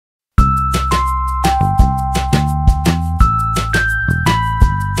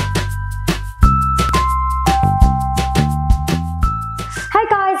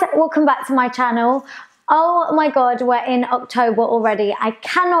welcome back to my channel. Oh my god, we're in October already. I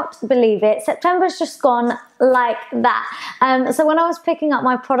cannot believe it. September's just gone like that. So when I was picking up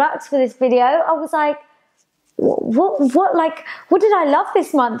my products for this video, I was like, what did I love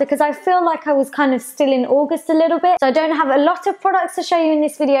this month? Because I feel like I was kind of still in August a little bit. So I don't have a lot of products to show you in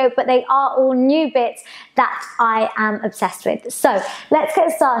this video, but they are all new bits that I am obsessed with. So let's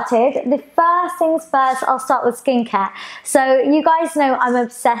get started. The first things first, I'll start with skincare. So you guys know I'm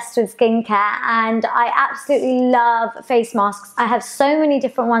obsessed with skincare and I absolutely love face masks. I have so many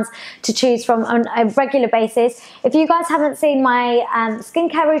different ones to choose from on a regular basis. If you guys haven't seen my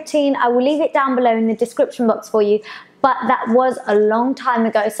skincare routine, I will leave it down below in the description box for you, but that was a long time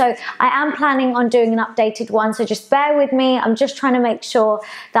ago, so I am planning on doing an updated one, so just bear with me. I'm just trying to make sure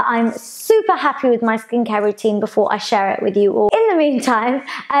that I'm super happy with my skincare routine before I share it with you all. In the meantime,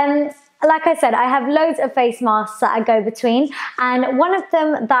 like I said, I have loads of face masks that I go between, and one of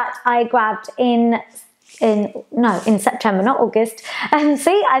them that I grabbed in September, not August.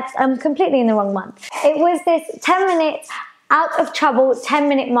 See, I'm completely in the wrong month. It was this 10 minutes out of trouble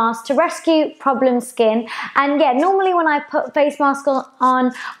 10-minute mask to rescue problem skin. And yeah, normally when I put face masks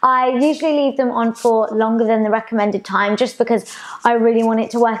on, I usually leave them on for longer than the recommended time just because I really want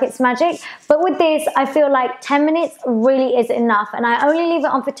it to work its magic. But with this, I feel like 10 minutes really is enough, and I only leave it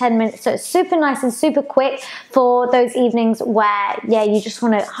on for 10 minutes, so it's super nice and super quick for those evenings where, yeah, you just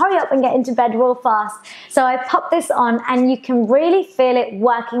want to hurry up and get into bed real fast. So I pop this on and you can really feel it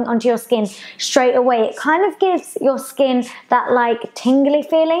working onto your skin straight away. It kind of gives your skin that like tingly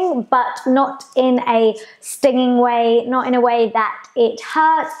feeling, but not in a stinging way, not in a way that it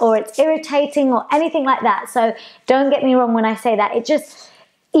hurts or it's irritating or anything like that. So don't get me wrong when I say that.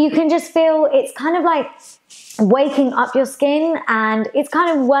 You can just feel it's kind of like waking up your skin, and it's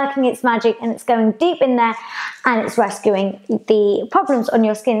kind of working its magic, and it's going deep in there and it's rescuing the problems on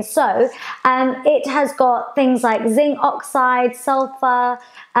your skin. So it has got things like zinc oxide, sulfur,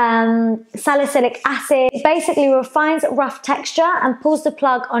 salicylic acid. It basically refines rough texture and pulls the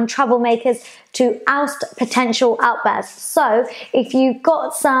plug on troublemakers to oust potential outbursts. So if you've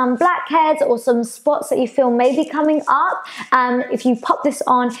got some blackheads or some spots that you feel may be coming up, if you pop this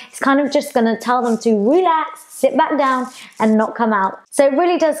on, it's kind of just going to tell them to relax, sit back down and not come out. So it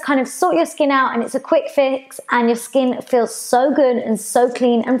really does kind of sort your skin out, and it's a quick fix, and your skin feels so good and so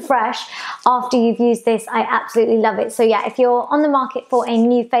clean and fresh after you've used this. I absolutely love it. So yeah, if you're on the market for a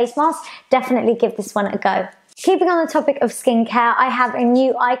new face mask, definitely give this one a go. Keeping on the topic of skincare, I have a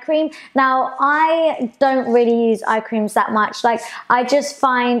new eye cream. Now, I don't really use eye creams that much. Like, I just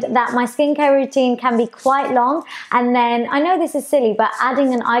find that my skincare routine can be quite long, and then, I know this is silly, but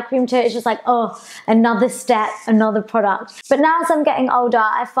adding an eye cream to it is just like, oh, another step, another product. But now as I'm getting older,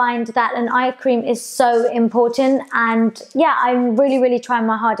 I find that an eye cream is so important, and yeah, I'm really trying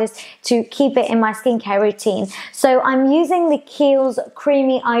my hardest to keep it in my skincare routine. So I'm using the Kiehl's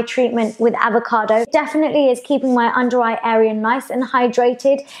Creamy Eye Treatment with Avocado. Definitely is keeping my under eye area nice and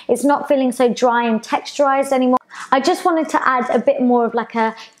hydrated. It's not feeling so dry and texturized anymore. I just wanted to add a bit more of like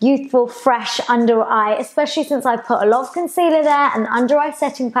a youthful, fresh under eye, especially since I put a lot of concealer there and under eye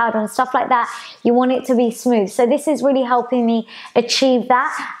setting powder and stuff like that. You want it to be smooth. So this is really helping me achieve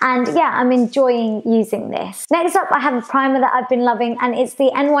that. And yeah, I'm enjoying using this. Next up, I have a primer that I've been loving, and it's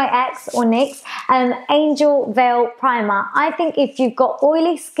the NYX or NYX Angel Veil Primer. I think if you've got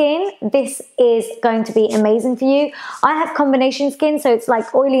oily skin, this is going to be amazing for you. I have combination skin, so it's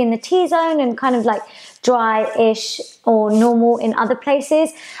like oily in the T-zone and kind of like dry-ish or normal in other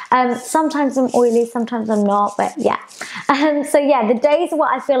places. Sometimes I'm oily, sometimes I'm not, but yeah. So yeah, the days where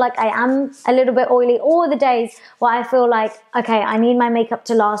I feel like I am a little bit oily, or the days where I feel like, okay, I need my makeup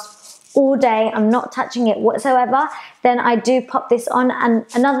to last all day, I'm not touching it whatsoever, then I do pop this on. And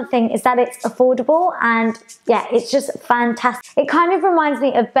another thing is that it's affordable, and yeah, it's just fantastic. It kind of reminds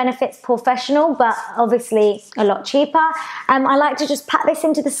me of Benefit's Professional, but obviously a lot cheaper. I like to just pat this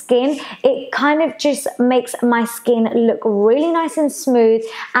into the skin. It kind of just makes my skin look really nice and smooth,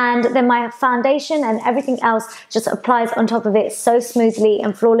 and then my foundation and everything else just applies on top of it so smoothly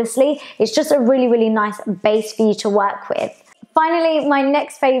and flawlessly. It's just a really nice base for you to work with. Finally, my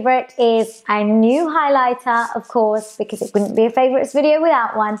next favorite is a new highlighter, of course, because it wouldn't be a favorites video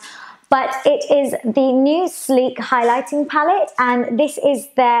without one. But it is the new Sleek highlighting palette, and this is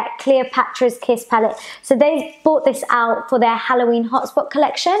their Cleopatra's Kiss palette. So they brought this out for their Halloween hotspot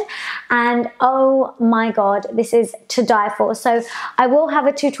collection, and oh my god, this is to die for. So I will have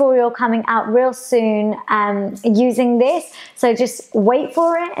a tutorial coming out real soon using this, so just wait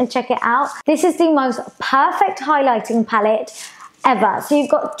for it and check it out. This is the most perfect highlighting palette ever. So you've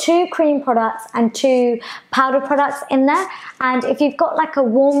got 2 cream products and 2 powder products in there, and if you've got like a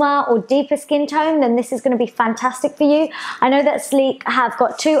warmer or deeper skin tone, then this is going to be fantastic for you. I know that Sleek have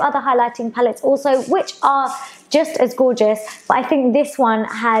got 2 other highlighting palettes also, which are just as gorgeous, but I think this one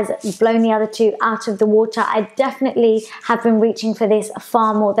has blown the other 2 out of the water. I definitely have been reaching for this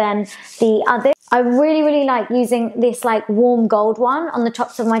far more than the others. I really like using this like warm gold one on the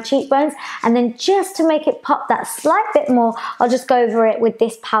tops of my cheekbones, and then just to make it pop that slight bit more, I'll just go over it with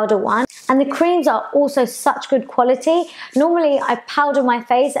this powder one. And the creams are also such good quality. Normally I powder my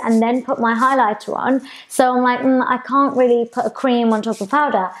face and then put my highlighter on, so I'm like, I can't really put a cream on top of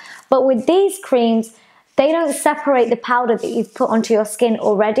powder. But with these creams, they don't separate the powder that you've put onto your skin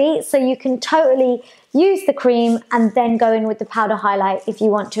already, so you can totally use the cream and then go in with the powder highlight if you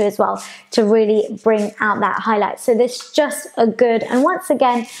want to as well, to really bring out that highlight. So this is just a good, and once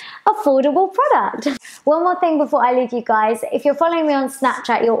again, affordable product. One more thing before I leave you guys. If you're following me on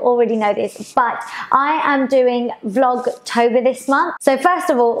Snapchat, you'll already know this, but I am doing Vlogtober this month. So first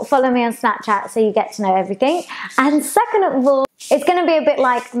of all, follow me on Snapchat so you get to know everything. And second of all, it's going to be a bit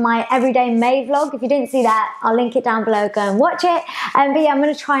like my everyday May vlog. If you didn't see that, I'll link it down below, go and watch it. But yeah, I'm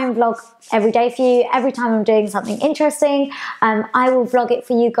going to try and vlog every day for you. Every time I'm doing something interesting, I will vlog it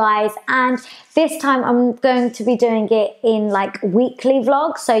for you guys. And this time I'm going to be doing it in like weekly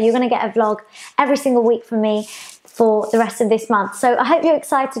vlogs. So you're going to get a vlog every single week from me for the rest of this month. So I hope you're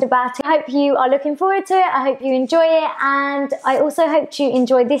excited about it. I hope you are looking forward to it. I hope you enjoy it. And I also hope you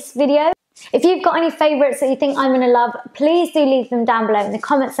enjoy this video. If you've got any favourites that you think I'm going to love, please do leave them down below in the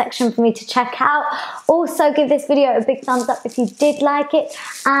comment section for me to check out. Also, give this video a big thumbs up if you did like it,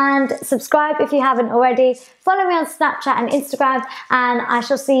 and subscribe if you haven't already. Follow me on Snapchat and Instagram, and I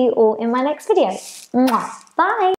shall see you all in my next video. Mwah. Bye!